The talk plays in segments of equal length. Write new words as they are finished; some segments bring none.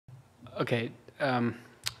Okay,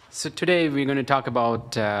 so today we're going to talk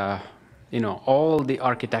about all the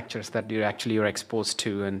architectures that you're exposed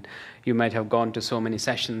to, and you might have gone to so many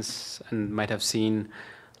sessions and might have seen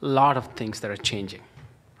a lot of things that are changing,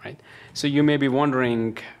 right? So you may be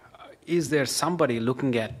wondering, is there somebody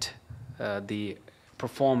looking at the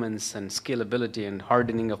performance and scalability and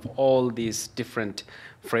hardening of all these different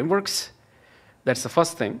frameworks? That's the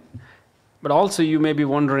first thing. But also you may be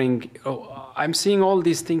wondering, oh, I'm seeing all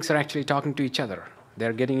these things are actually talking to each other.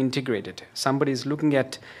 They're getting integrated. Somebody's looking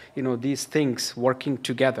at these things working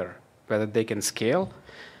together, whether they can scale.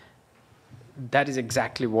 That is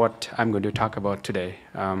exactly what I'm going to talk about today.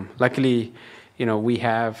 Luckily, we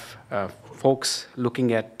have folks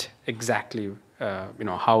looking at exactly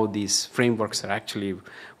how these frameworks are actually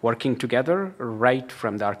working together right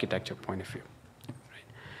from the architecture point of view.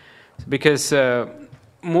 Right? Because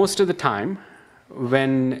most of the time,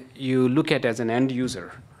 when you look at as an end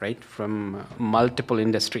user, right, from multiple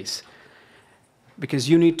industries, because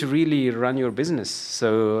you need to really run your business.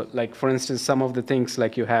 So, like for instance, some of the things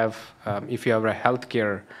like you have, if you have a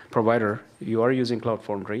healthcare provider, you are using Cloud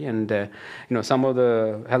Foundry, and some of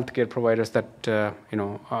the healthcare providers that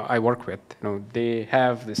I work with, they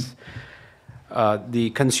have this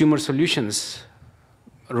the consumer solutions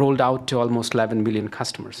rolled out to almost 11 million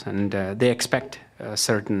customers, and they expect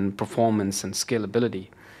certain performance and scalability.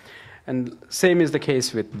 And same is the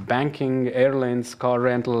case with banking, airlines, car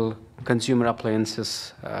rental, consumer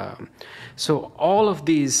appliances. So all of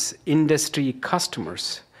these industry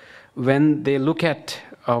customers, when they look at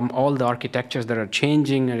all the architectures that are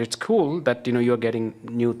changing, and it's cool that you're getting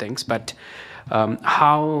new things, but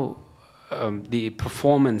how the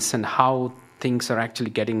performance and how things are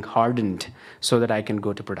actually getting hardened so that I can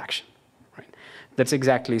go to production. Right? That's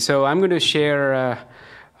exactly. So I'm going to share,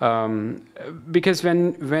 because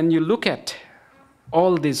when you look at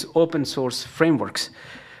all these open source frameworks,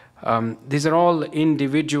 these are all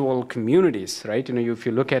individual communities, right? If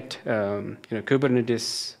you look at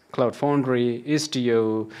Kubernetes, Cloud Foundry,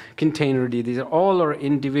 Istio, Containerd, these are all our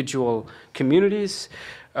individual communities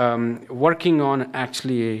working on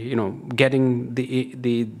actually, getting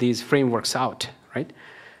these frameworks out, right?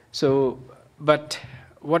 So, but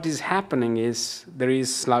what is happening is there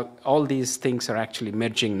is all these things are actually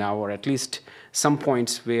merging now, or at least some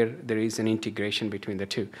points where there is an integration between the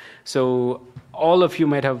two. So all of you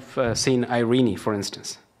might have seen Irene, for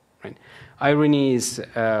instance, right? Irene is,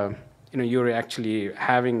 you're actually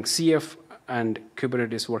having CF and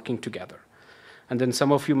Kubernetes working together. And then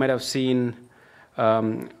some of you might have seen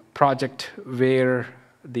project where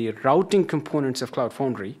the routing components of Cloud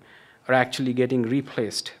Foundry are actually getting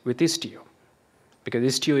replaced with Istio, because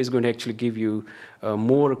Istio is going to actually give you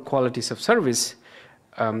more qualities of service.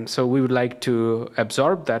 So we would like to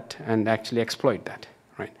absorb that and actually exploit that,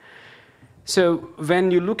 right? So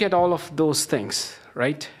when you look at all of those things,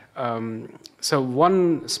 right? So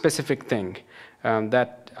one specific thing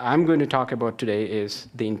that I'm going to talk about today is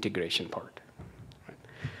the integration part.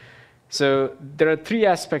 So there are three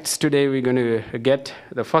aspects today we're going to get.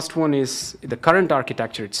 The first one is the current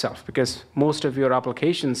architecture itself, because most of your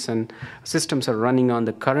applications and systems are running on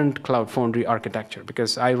the current Cloud Foundry architecture,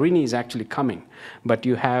 because Irene is actually coming, but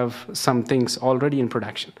you have some things already in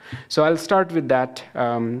production. So I'll start with that.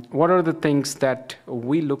 What are the things that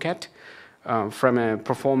we look at from a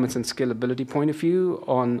performance and scalability point of view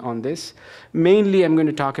on this? Mainly, I'm going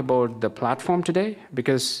to talk about the platform today,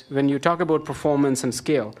 because when you talk about performance and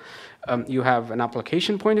scale, you have an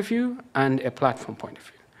application point of view and a platform point of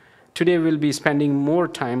view. Today, we'll be spending more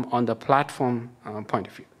time on the platform point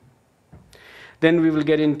of view. Then we will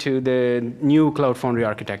get into the new Cloud Foundry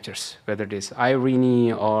architectures, whether it is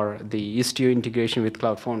Irene or the Istio integration with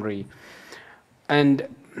Cloud Foundry. And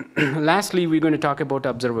lastly, we're going to talk about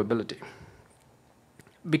observability.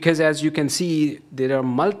 Because as you can see, there are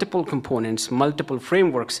multiple components, multiple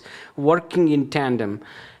frameworks working in tandem,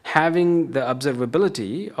 having the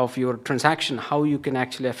observability of your transaction, how you can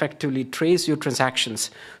actually effectively trace your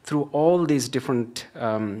transactions through all these different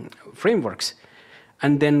frameworks,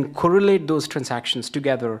 and then correlate those transactions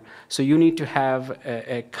together. So you need to have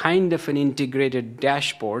a kind of an integrated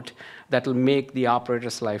dashboard that will make the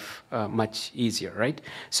operator's life much easier, right?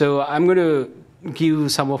 So I'm going to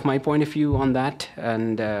give some of my point of view on that,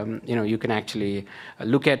 and you can actually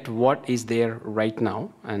look at what is there right now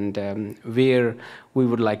and where we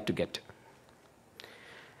would like to get.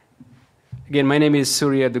 Again, my name is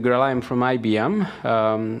Surya Duggirala. I'm from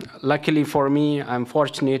IBM. Luckily for me, I'm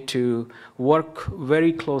fortunate to work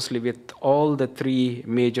very closely with all the three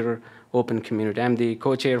major open community. I'm the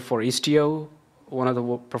co-chair for Istio, one of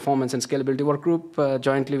the performance and scalability work group,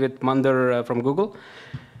 jointly with Mandar from Google.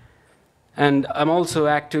 And I'm also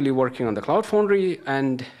actively working on the Cloud Foundry,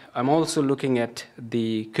 and I'm also looking at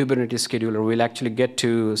the Kubernetes scheduler. We'll actually get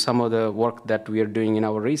to some of the work that we are doing in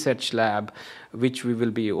our research lab, which we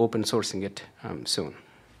will be open sourcing it soon.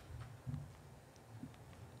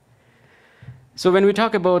 So when we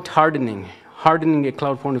talk about hardening a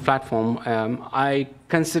Cloud Foundry platform, I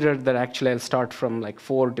consider that actually I'll start from like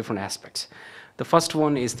 4 different aspects. The first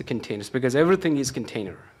one is the containers, because everything is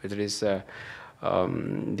container, whether it is the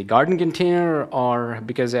garden container, or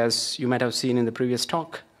because as you might have seen in the previous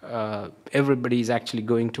talk, everybody is actually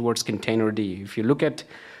going towards containerd. If you look at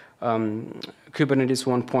Kubernetes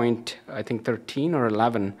 1.13 or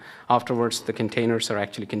 11, afterwards the containers are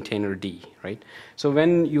actually containerd, right? So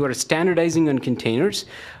when you are standardizing on containers,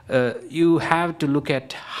 you have to look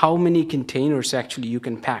at how many containers actually you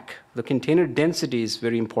can pack. The container density is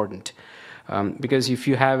very important, because if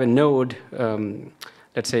you have a node,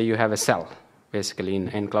 let's say you have a cell, basically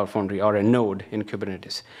in Cloud Foundry, or a node in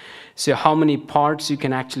Kubernetes. So how many parts you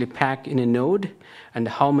can actually pack in a node, and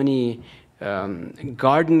how many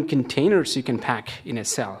garden containers you can pack in a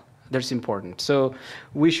cell. That's important. So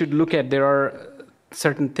we should look at, there are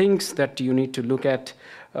certain things that you need to look at.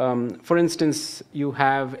 For instance, you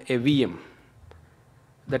have a VM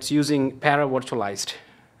that's using para-virtualized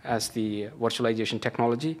as the virtualization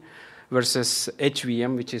technology versus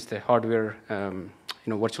HVM, which is the hardware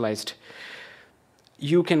virtualized.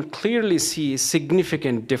 You can clearly see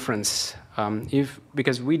significant difference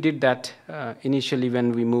because we did that initially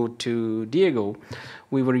when we moved to Diego.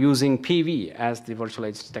 We were using PV as the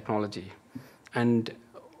virtualized technology. And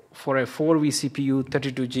for a 4 vCPU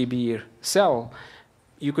 32 GB cell,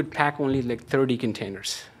 you could pack only like 30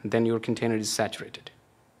 containers. Then your container is saturated.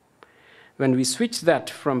 When we switched that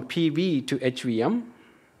from PV to HVM,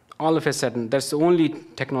 all of a sudden, that's the only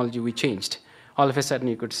technology we changed. All of a sudden,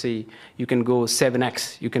 you could see you can go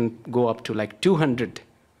 7x. You can go up to like 200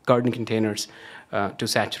 garden containers to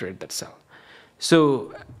saturate that cell.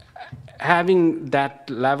 So having that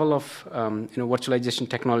level of virtualization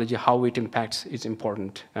technology, how it impacts is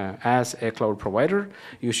important. As a cloud provider,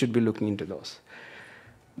 you should be looking into those.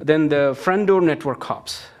 Then the front door network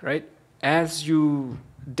hops, right? As you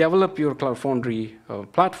develop your Cloud Foundry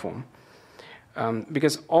platform,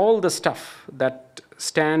 because all the stuff that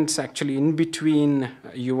stands actually in between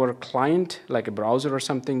your client, like a browser or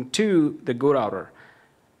something, to the Go router.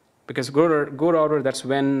 Because Go router, that's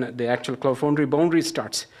when the actual Cloud Foundry boundary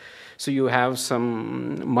starts. So you have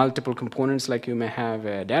some multiple components, like you may have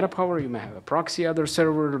a data power, you may have a proxy other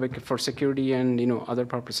server like for security and other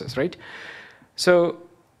purposes, right? So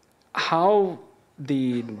how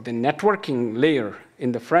the networking layer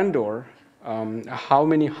in the front door, how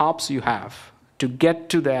many hops you have to get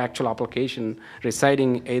to the actual application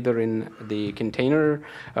residing either in the container,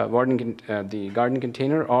 the garden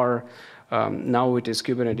container, or now it is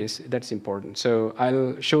Kubernetes. That's important. So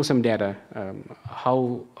I'll show some data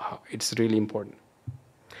how it's really important.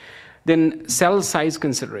 Then cell size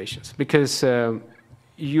considerations, because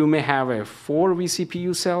you may have a 4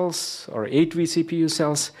 vCPU cells or 8 vCPU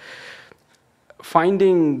cells.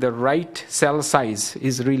 Finding the right cell size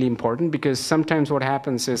is really important, because sometimes what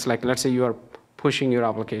happens is, like, let's say you are pushing your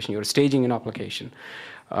application, you're staging an application,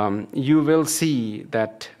 you will see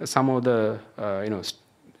that some of the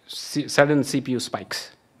sudden CPU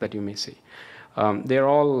spikes that you may see. They're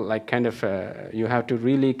all like kind of, you have to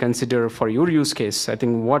really consider for your use case, I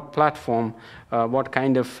think what platform,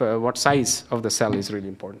 what size of the cell is really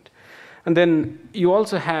important. And then you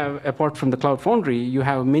also have, apart from the Cloud Foundry, you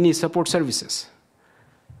have many support services.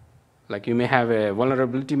 Like you may have a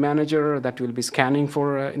vulnerability manager that will be scanning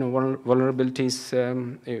for vulnerabilities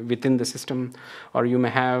within the system, or you may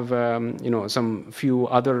have some few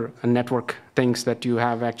other network things that you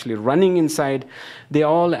have actually running inside. They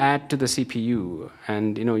all add to the CPU,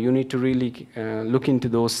 and you need to really look into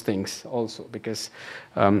those things also, because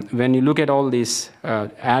when you look at all these,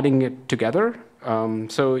 adding it together.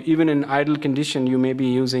 So even in idle condition, you may be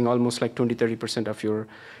using almost like 20-30% of your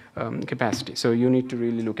capacity. So you need to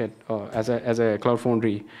really look at, as a Cloud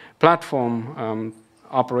Foundry platform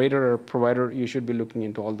operator or provider, you should be looking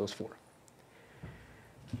into all those 4.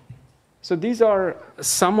 So these are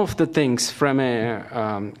some of the things from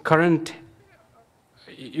a current,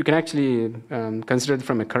 you can actually consider it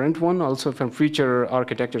from a current one, also from future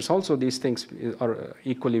architectures. Also, these things are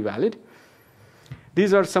equally valid.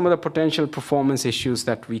 These are some of the potential performance issues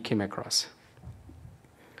that we came across.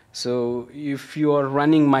 So if you are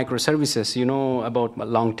running microservices, you know about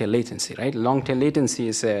long tail latency, right? Long tail latency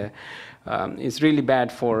is really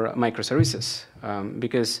bad for microservices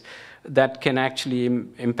because that can actually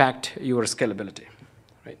impact your scalability,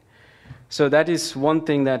 right? So that is one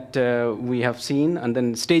thing that we have seen. And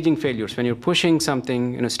then staging failures. When you're pushing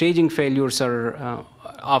something, staging failures are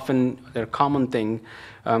often a common thing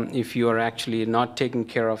if you are actually not taking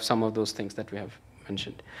care of some of those things that we have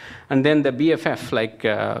mentioned. And then the BFF, like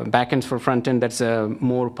backends for front end, that's a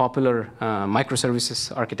more popular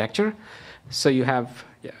microservices architecture. So you have,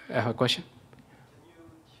 a question?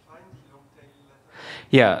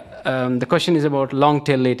 Yeah, the question is about long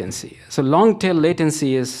tail latency. So long tail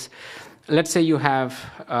latency is, let's say you have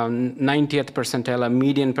 90th percentile, a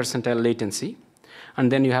median percentile latency,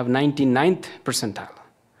 and then you have 99th percentile.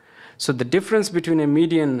 So the difference between a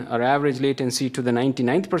median or average latency to the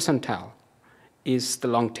 99th percentile is the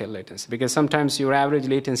long tail latency, because sometimes your average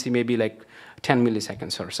latency may be like 10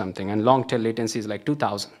 milliseconds or something, and long tail latency is like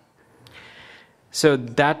 2,000. So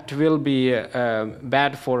that will be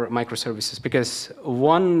bad for microservices, because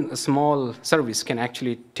one small service can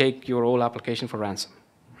actually take your whole application for ransom.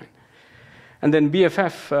 Right? And then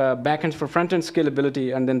BFF, backends for front-end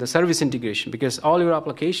scalability, and then the service integration, because all your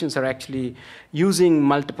applications are actually using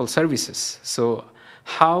multiple services. So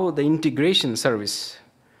how the integration service,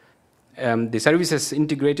 the services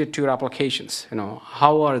integrated to your applications,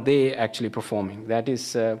 how are they actually performing? That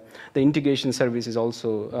is, the integration service is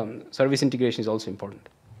also, service integration is also important.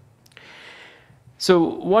 So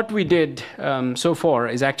what we did so far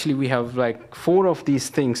is actually we have like 4 of these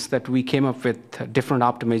things that we came up with different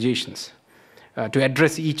optimizations to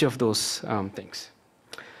address each of those things.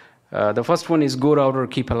 The first one is go router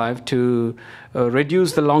keep alive. To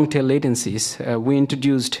reduce the long tail latencies, we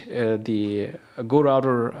introduced the go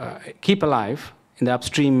router keep alive in the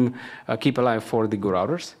upstream keep alive for the go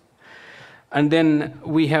routers. And then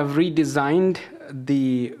we have redesigned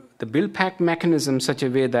the build pack mechanism such a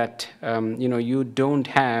way that you don't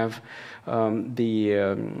have the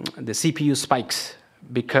CPU spikes,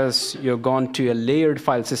 because you're gone to a layered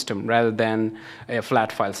file system rather than a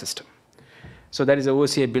flat file system. So that is a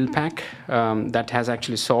OCI build pack that has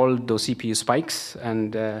actually solved those CPU spikes,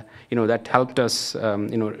 and that helped us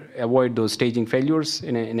avoid those staging failures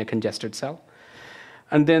in a congested cell.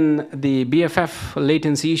 And then the BFF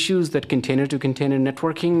latency issues, that container-to-container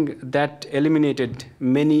networking, that eliminated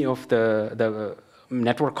many of the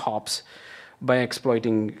network hops by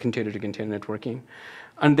exploiting container-to-container networking.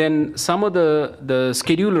 And then some of the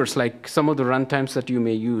schedulers, like some of the runtimes that you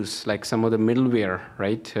may use, like some of the middleware,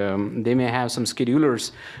 right? They may have some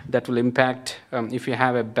schedulers that will impact if you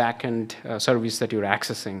have a backend service that you're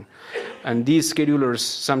accessing. And these schedulers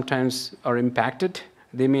sometimes are impacted.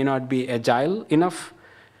 They may not be agile enough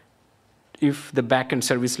if the backend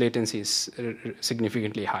service latency is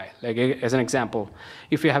significantly high. Like as an example,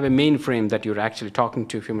 if you have a mainframe that you're actually talking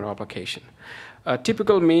to from your application, a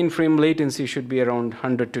typical mainframe latency should be around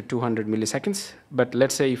 100 to 200 milliseconds. But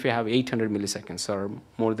let's say if you have 800 milliseconds or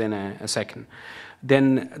more than a second,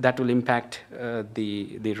 then that will impact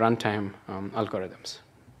the runtime algorithms.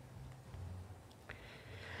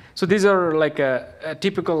 So these are like a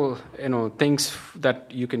typical things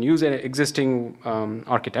that you can use in existing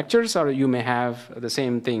architectures, or you may have the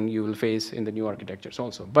same thing you will face in the new architectures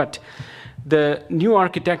also. But the new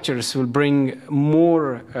architectures will bring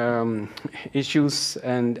more issues,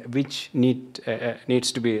 and which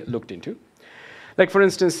needs to be looked into. Like for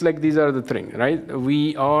instance, like these are the things, right?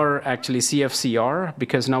 We are actually CFCR,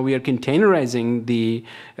 because now we are containerizing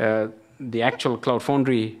the actual Cloud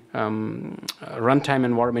Foundry runtime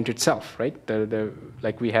environment itself, right?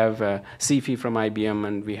 Like we have CFI from IBM,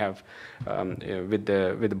 and we have with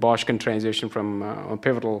the Bosch containerization from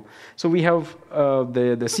Pivotal. So we have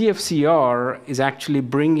the CFCR is actually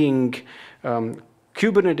bringing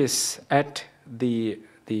Kubernetes at the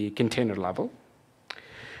container level.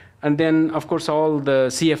 And then, of course, all the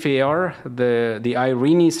CFAR, the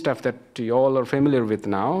Irene stuff that you all are familiar with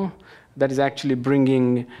now, that is actually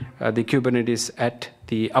bringing the Kubernetes at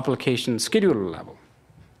the application scheduler level.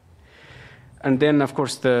 And then, of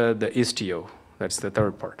course, the Istio, that's the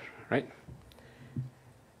third part, right?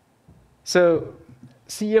 So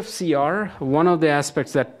CFCR, one of the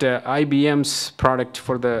aspects that IBM's product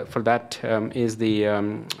for that is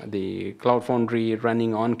the Cloud Foundry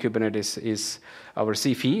running on Kubernetes is our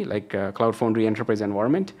CFI, like Cloud Foundry Enterprise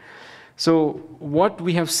Environment. So what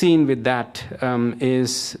we have seen with that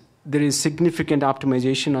is there is significant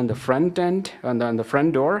optimization on the front end, on the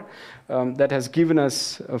front door, that has given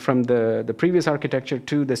us from the previous architecture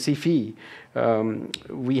to the CFI.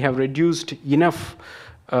 We have reduced enough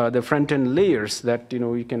the front end layers that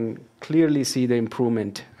you can clearly see the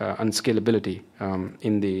improvement on scalability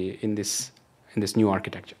in this new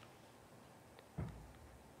architecture.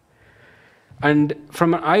 And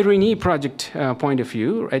from an IRENE project point of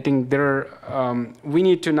view, I think there are, we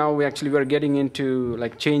need to now, we're getting into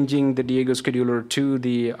like changing the Diego scheduler to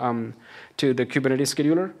the Kubernetes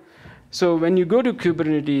scheduler. So when you go to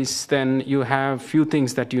Kubernetes, then you have few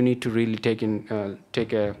things that you need to really take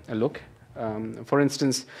a look. For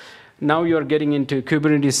instance, now you're getting into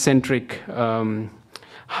Kubernetes-centric,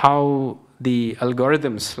 how the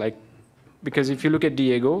algorithms, like, because if you look at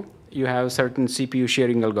Diego, you have certain CPU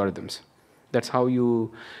sharing algorithms. That's how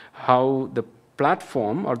the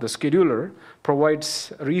platform or the scheduler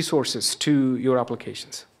provides resources to your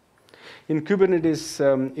applications. In Kubernetes,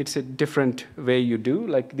 it's a different way you do.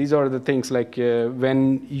 Like these are the things like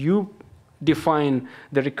when you define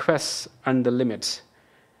the requests and the limits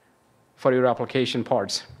for your application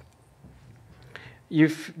parts.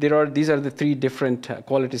 These are the three different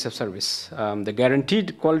qualities of service. The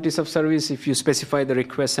guaranteed qualities of service, if you specify the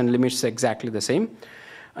requests and limits exactly the same.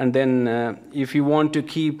 And then if you want to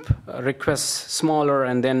keep requests smaller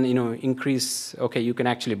and then increase, okay, you can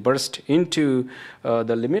actually burst into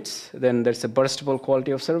the limits, then there's a burstable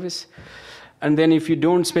quality of service. And then if you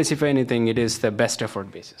don't specify anything, it is the best effort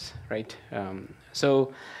basis, right?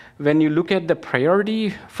 So when you look at the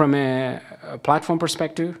priority from a platform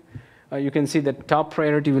perspective, you can see that top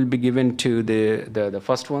priority will be given to the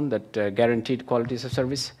first one, that guaranteed qualities of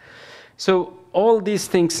service. So all these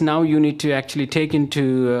things now you need to actually take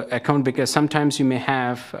into account, because sometimes you may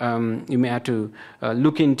have to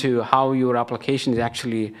look into how your application is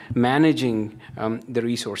actually managing the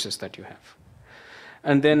resources that you have.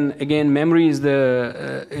 And then again, memory is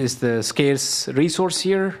the scarce resource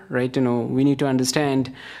here, right? We need to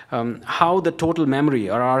understand how the total memory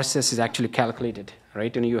or RSS is actually calculated,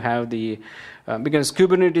 right? And you have because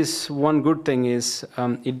Kubernetes, one good thing is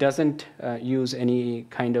it doesn't use any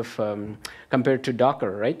kind of, compared to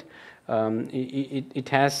Docker, right? It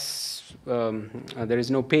has, there is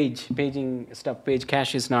no paging stuff, page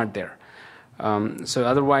cache is not there. So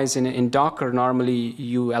otherwise, in Docker, normally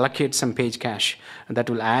you allocate some page cache that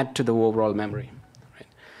will add to the overall memory. Right?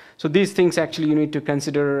 So these things actually you need to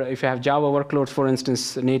consider if you have Java workloads, for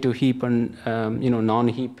instance, native heap and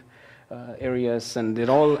non-heap areas, and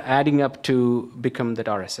they're all adding up to become that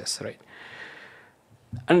RSS, right?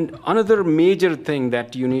 And another major thing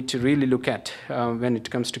that you need to really look at when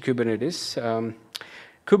it comes to Kubernetes,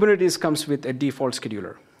 Kubernetes comes with a default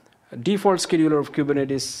scheduler. A default scheduler of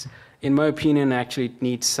Kubernetes, in my opinion, actually it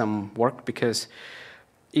needs some work, because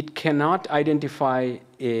it cannot identify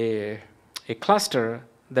a cluster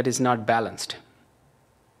that is not balanced.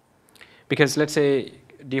 Because let's say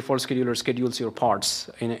default scheduler schedules your pods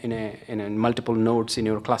in multiple nodes in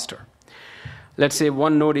your cluster. Let's say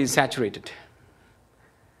one node is saturated,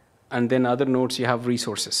 and then other nodes you have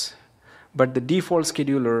resources. But the default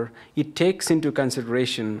scheduler, it takes into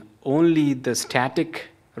consideration only the static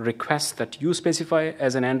requests that you specify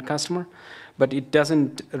as an end customer, but it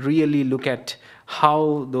doesn't really look at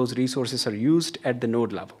how those resources are used at the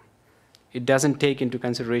node level. It doesn't take into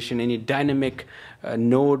consideration any dynamic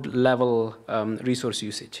node level resource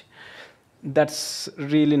usage. That's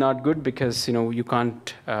really not good, because you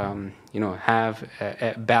can't have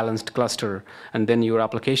a balanced cluster, and then your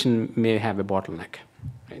application may have a bottleneck.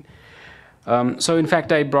 Right? So in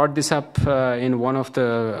fact, I brought this up in one of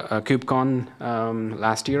the KubeCon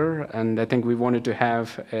last year, and I think we wanted to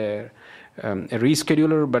have a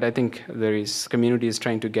rescheduler, but I think community is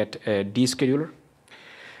trying to get a descheduler.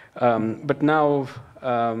 But now,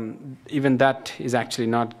 even that is actually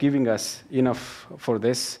not giving us enough for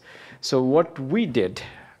this. So what we did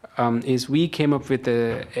is we came up with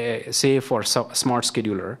a CFAR smart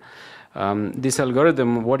scheduler. This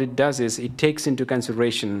algorithm, what it does is it takes into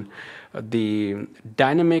consideration the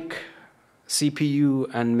dynamic CPU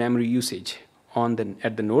and memory usage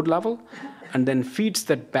at the node level, and then feeds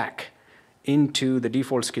that back into the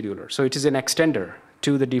default scheduler. So it is an extender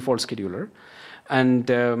to the default scheduler. And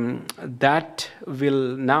that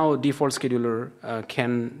will now, default scheduler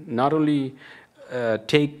can not only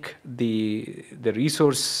take the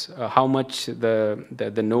resource, how much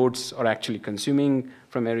the nodes are actually consuming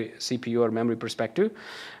from a CPU or memory perspective,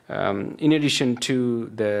 in addition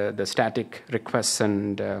to the static requests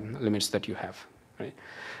and limits that you have. Right?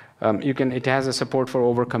 It has a support for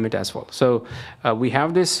overcommit as well. So we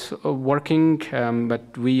have this working,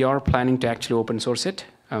 but we are planning to actually open source it.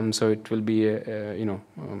 So it will be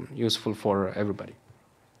useful for everybody.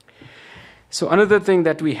 So another thing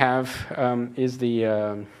that we have is the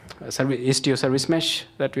Istio service mesh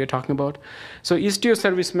that we are talking about. So Istio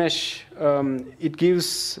service mesh, it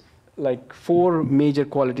gives like 4 major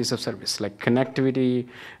qualities of service, like connectivity,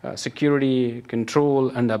 security, control,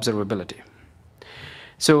 and observability.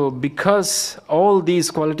 So because all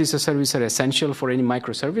these qualities of service are essential for any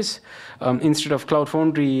microservice, instead of Cloud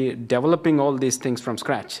Foundry developing all these things from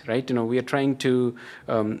scratch, right? We are trying to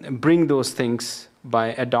bring those things by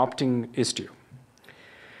adopting Istio.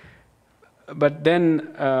 But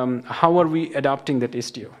then, how are we adopting that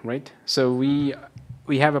Istio, right? So we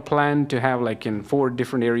have a plan to have like in 4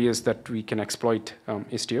 different areas that we can exploit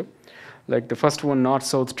Istio. Like the first one,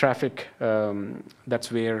 north-south traffic,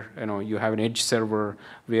 that's where you have an edge server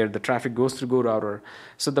where the traffic goes through Go router.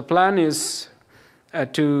 So the plan is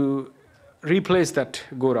to replace that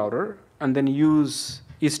Go router and then use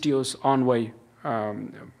Istio's Envoy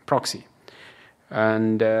proxy.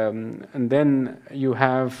 And then you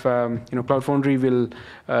have, Cloud Foundry will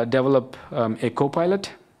develop a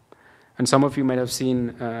copilot. And some of you might have seen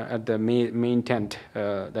at the main tent,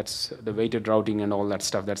 that's the weighted routing and all that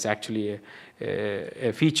stuff. That's actually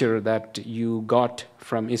a feature that you got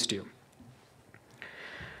from Istio.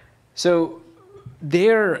 So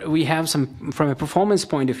there we have some, from a performance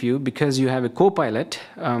point of view, because you have a copilot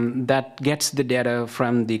that gets the data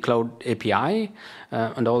from the Cloud API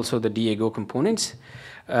and also the Diego components.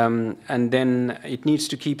 And then it needs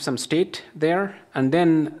to keep some state there. And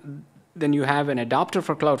then you have an adapter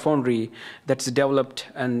for Cloud Foundry that's developed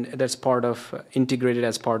and that's integrated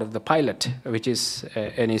as part of the pilot, which is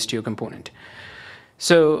an Istio component.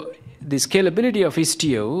 So the scalability of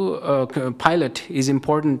Istio pilot is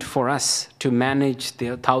important for us to manage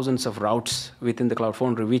the thousands of routes within the Cloud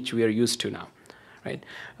Foundry, which we are used to now, right?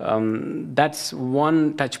 That's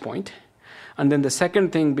one touch point. And then the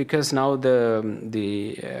second thing, because now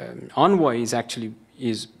the Envoy is actually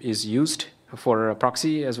is used for a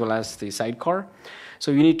proxy as well as the sidecar.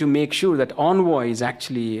 So you need to make sure that Envoy is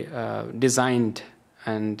actually designed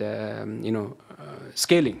and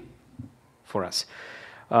scaling for us.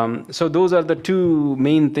 So those are the 2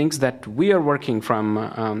 main things that we are working from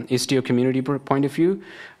Istio community point of view.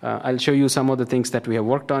 I'll show you some of the things that we have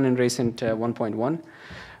worked on in recent 1.1.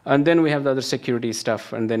 And then we have the other security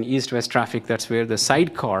stuff, and then east-west traffic, that's where the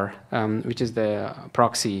sidecar, which is the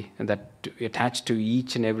proxy that attached to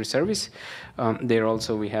each and every service, there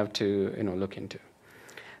also we have to look into.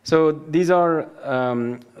 So these are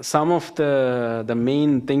some of the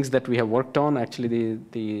main things that we have worked on. Actually,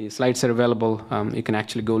 the slides are available. You can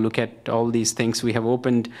actually go look at all these things. We have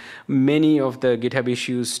opened many of the GitHub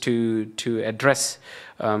issues to address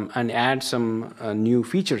and add some new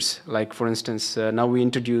features. Like, for instance, now we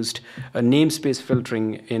introduced a namespace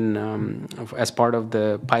filtering in as part of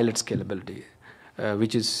the pilot scalability,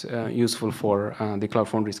 which is useful for the Cloud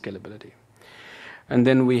Foundry scalability. And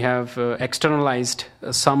then we have externalized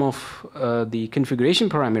some of the configuration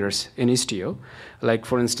parameters in Istio, like,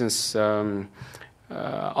 for instance,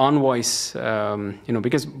 Envoys,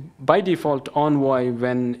 because by default, Envoy,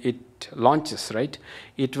 when it launches, right,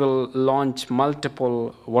 it will launch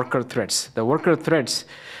multiple worker threads. The worker threads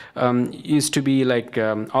used to be like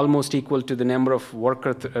almost equal to the number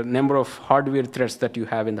of hardware threads that you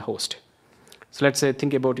have in the host. So let's say,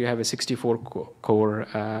 think about you have a 64-core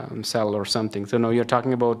cell or something. So now you're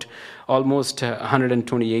talking about almost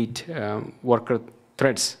 128 worker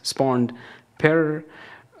threads spawned per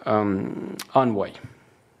Envoy.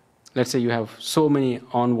 Let's say you have so many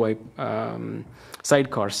Envoy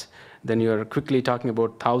sidecars, then you're quickly talking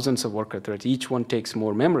about thousands of worker threads. Each one takes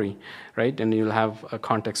more memory, right? And you'll have a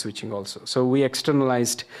context switching also. So we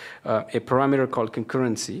externalized a parameter called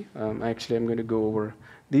concurrency. Actually, I'm going to go over.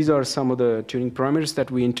 These are some of the tuning parameters that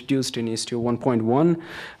we introduced in Istio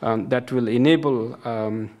 1.1 that will enable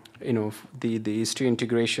the Istio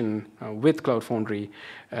integration with Cloud Foundry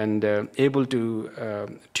and able to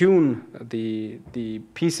tune the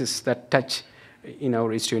pieces that touch in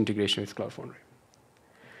our Istio integration with Cloud Foundry.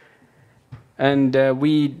 And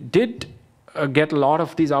we did get a lot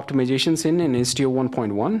of these optimizations in Istio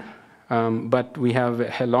 1.1. But we have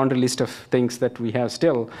a laundry list of things that we have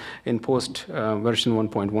still in post version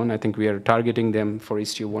 1.1. I think we are targeting them for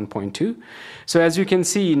Istio 1.2. So as you can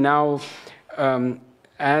see now,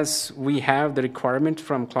 as we have the requirement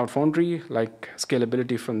from Cloud Foundry, like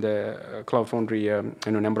scalability from the Cloud Foundry,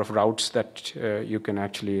 number of routes that you can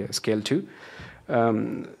actually scale to,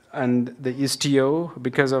 and the Istio,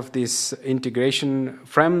 because of this integration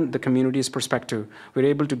from the community's perspective, we're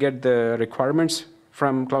able to get the requirements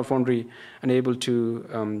from Cloud Foundry and able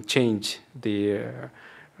to change the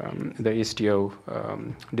Istio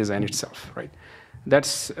design itself, right?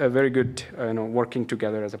 That's a very good, working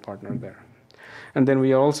together as a partner there. And then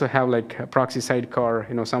we also have like a proxy sidecar.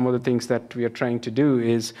 Some of the things that we are trying to do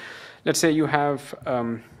is, let's say you have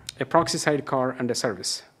a proxy sidecar and a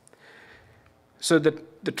service. So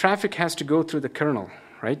the traffic has to go through the kernel,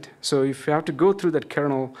 right? So if you have to go through that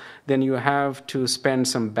kernel, then you have to spend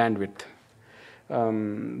some bandwidth,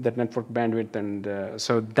 that network bandwidth, and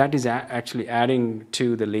so that is actually adding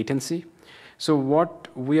to the latency. So what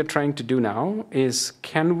we are trying to do now is,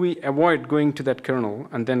 can we avoid going to that kernel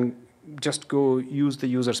and then just go use the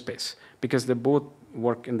user space, because they both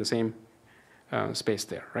work in the same space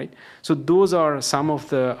there, right? So those are some of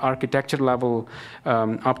the architecture level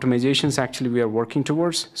optimizations actually we are working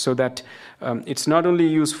towards, so that it's not only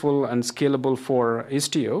useful and scalable for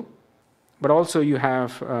Istio, but also you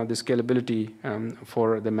have the scalability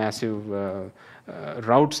for the massive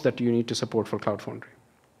routes that you need to support for Cloud Foundry.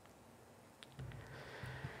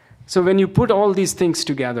 So when you put all these things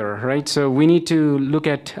together, right, so we need to look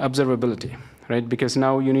at observability, right? Because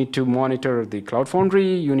now you need to monitor the Cloud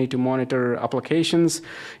Foundry, you need to monitor applications,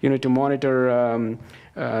 you need to monitor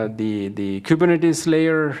the Kubernetes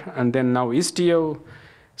layer, and then now Istio.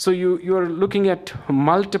 So you are looking at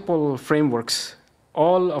multiple frameworks.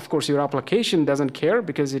 All, of course, your application doesn't care,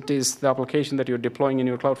 because it is the application that you're deploying in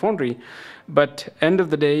your Cloud Foundry. But end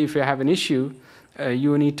of the day, if you have an issue,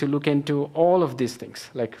 you need to look into all of these things.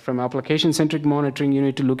 Like from application-centric monitoring, you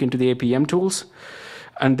need to look into the APM tools.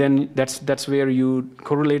 And then that's where you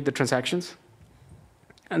correlate the transactions.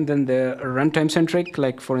 And then the runtime-centric,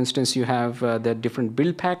 like for instance, you have the different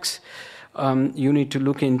build packs. You need to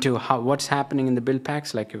look into what's happening in the build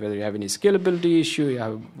packs, like whether you have any scalability issue, you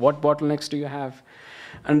have what bottlenecks do you have.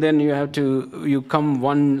 And then you come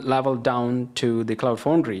one level down to the Cloud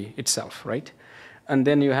Foundry itself, right? And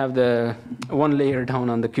then you have the one layer down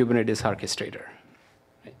on the Kubernetes orchestrator.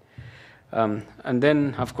 Right? And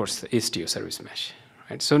then, of course, the Istio service mesh.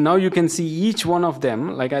 Right? So now you can see each one of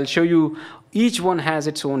them. Like I'll show you, each one has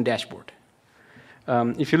its own dashboard.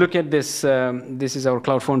 If you look at this, this is our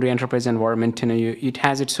Cloud Foundry Enterprise environment. It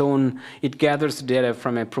has its own, it gathers data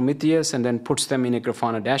from a Prometheus and then puts them in a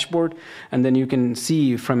Grafana dashboard. And then you can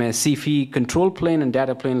see from a CFI control plane and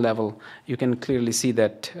data plane level, you can clearly see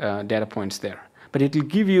that data points there. But it will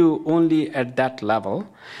give you only at that level.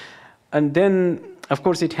 And then, of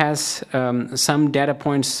course, it has some data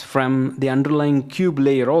points from the underlying cube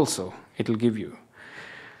layer also, it will give you.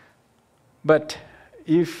 But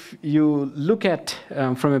if you look at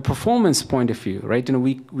from a performance point of view, right?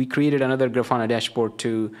 We created another Grafana dashboard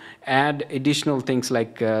to add additional things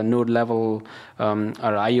like node level, or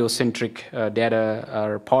IO-centric data,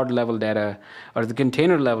 or pod level data, or the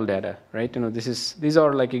container level data, right? These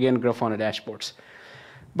are like again Grafana dashboards.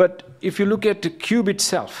 But if you look at the cube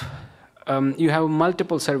itself, you have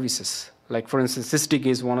multiple services. Like for instance, Sysdig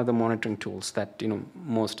is one of the monitoring tools that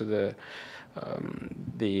most of the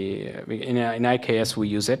in IKS we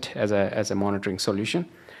use it as a monitoring solution.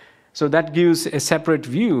 So that gives a separate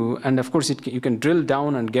view, and of course you can drill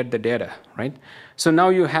down and get the data, right? So now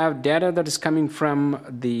you have data that is coming from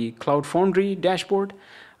the Cloud Foundry dashboard,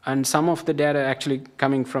 and some of the data actually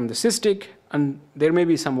coming from the Sysdig, and there may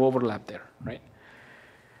be some overlap there, right?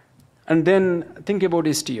 And then think about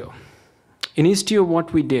Istio. In Istio,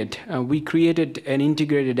 what we did, we created an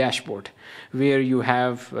integrated dashboard where you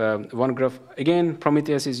have one graph. Again,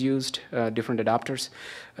 Prometheus is used, different adapters.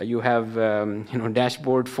 You have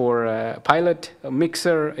dashboard for pilot, a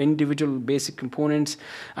mixer, individual basic components,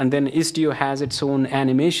 and then Istio has its own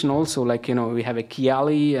animation also. Like we have a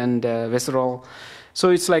Kiali and Visceral. So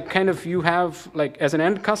it's like kind of you have, like as an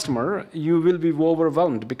end customer, you will be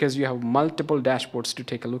overwhelmed because you have multiple dashboards to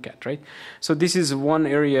take a look at, right? So this is one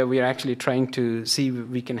area we are actually trying to see if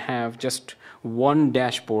we can have just one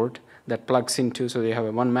dashboard that plugs into, so you have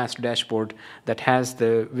a one master dashboard that has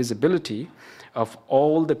the visibility of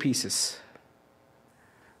all the pieces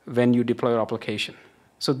when you deploy your application.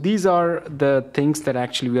 So these are the things that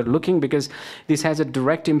actually we are looking, because this has a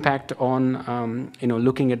direct impact on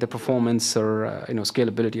looking at the performance or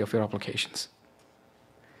scalability of your applications.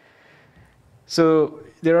 So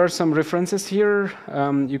there are some references here.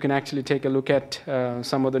 You can actually take a look at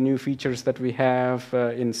some of the new features that we have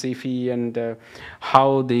in CFI and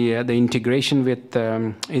how the integration with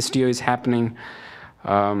Istio is happening.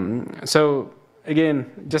 So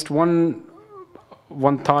again, just one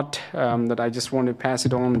thought that I just want to pass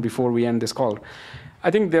it on before we end this call.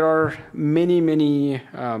 I think there are many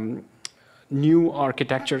new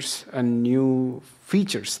architectures and new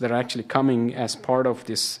features that are actually coming as part of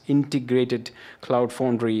this integrated Cloud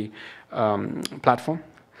Foundry platform.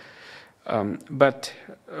 But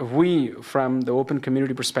we, from the open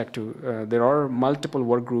community perspective, there are multiple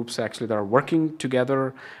work groups actually that are working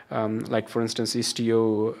together. Like for instance,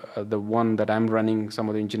 Istio, the one that I'm running, some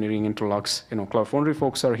of the engineering interlocks, Cloud Foundry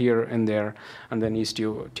folks are here and there, and then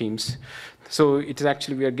Istio teams. So it's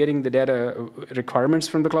actually, we are getting the data requirements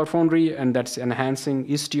from the Cloud Foundry, and that's enhancing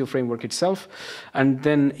Istio framework itself. And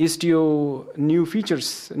then Istio new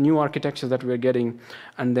features, new architectures that we're getting,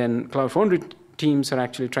 and then Cloud Foundry teams are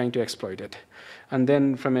actually trying to exploit it. And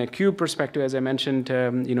then from a Cube perspective, as I mentioned,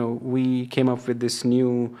 we came up with this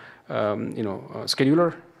new,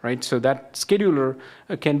 scheduler, right? So that scheduler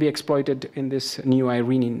can be exploited in this new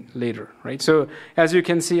Irene later, right? So as you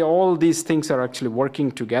can see, all these things are actually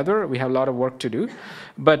working together. We have a lot of work to do.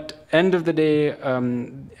 But end of the day,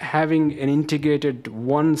 having an integrated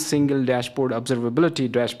one single dashboard,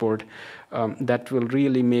 observability dashboard, that will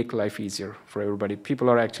really make life easier for everybody. People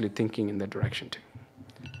are actually thinking in that direction too.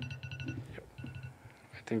 Yep.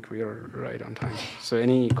 I think we are right on time. So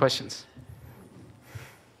any questions?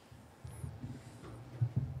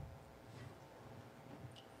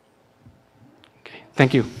 Okay,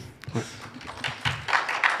 thank you.